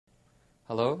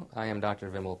Hello, I am Dr.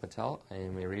 Vimal Patel. I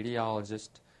am a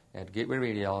radiologist at Gateway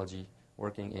Radiology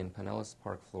working in Pinellas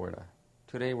Park, Florida.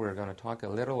 Today we're going to talk a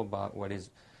little about what is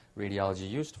radiology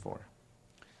used for.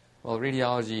 Well,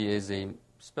 radiology is a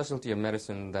specialty of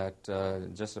medicine that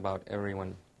just about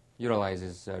everyone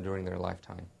utilizes during their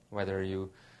lifetime. Whether you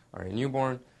are a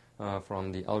newborn,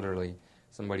 from the elderly,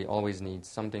 somebody always needs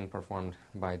something performed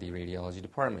by the radiology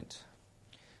department.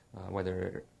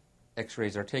 Whether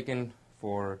x-rays are taken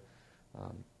for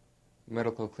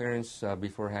medical clearance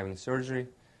before having surgery,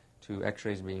 to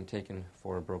x-rays being taken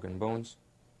for broken bones.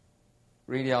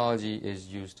 Radiology is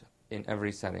used in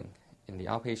every setting, in the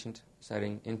outpatient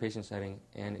setting, inpatient setting,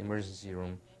 and emergency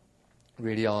room.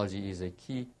 Radiology is a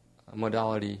key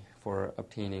modality for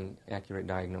obtaining accurate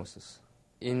diagnosis.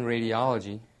 In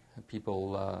radiology,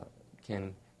 people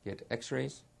can get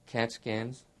x-rays, CAT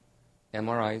scans,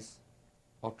 MRIs,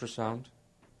 ultrasound,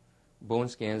 bone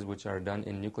scans, which are done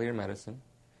in nuclear medicine.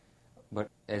 But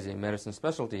as a medicine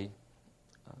specialty,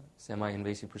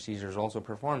 semi-invasive procedures also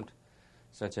performed,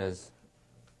 such as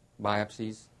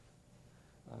biopsies,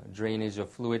 drainage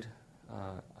of fluid,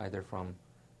 either from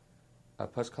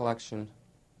pus collection,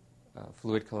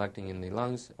 fluid collecting in the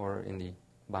lungs or in the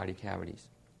body cavities.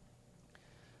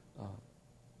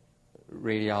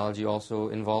 Radiology also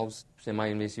involves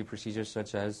semi-invasive procedures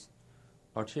such as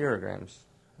arteriograms,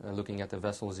 looking at the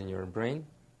vessels in your brain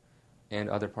and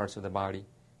other parts of the body,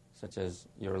 such as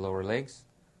your lower legs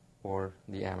or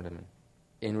the abdomen.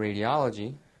 In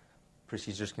radiology,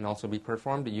 procedures can also be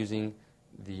performed using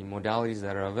the modalities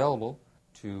that are available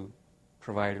to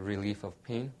provide relief of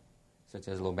pain, such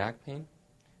as low back pain,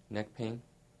 neck pain.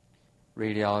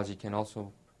 Radiology can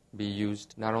also be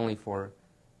used not only for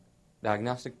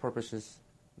diagnostic purposes,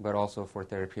 but also for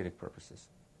therapeutic purposes.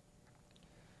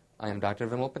 I am Dr.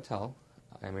 Vimal Patel.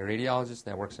 I'm a radiologist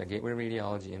that works at Gateway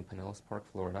Radiology in Pinellas Park,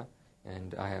 Florida,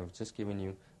 and I have just given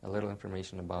you a little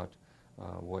information about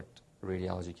what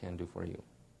radiology can do for you.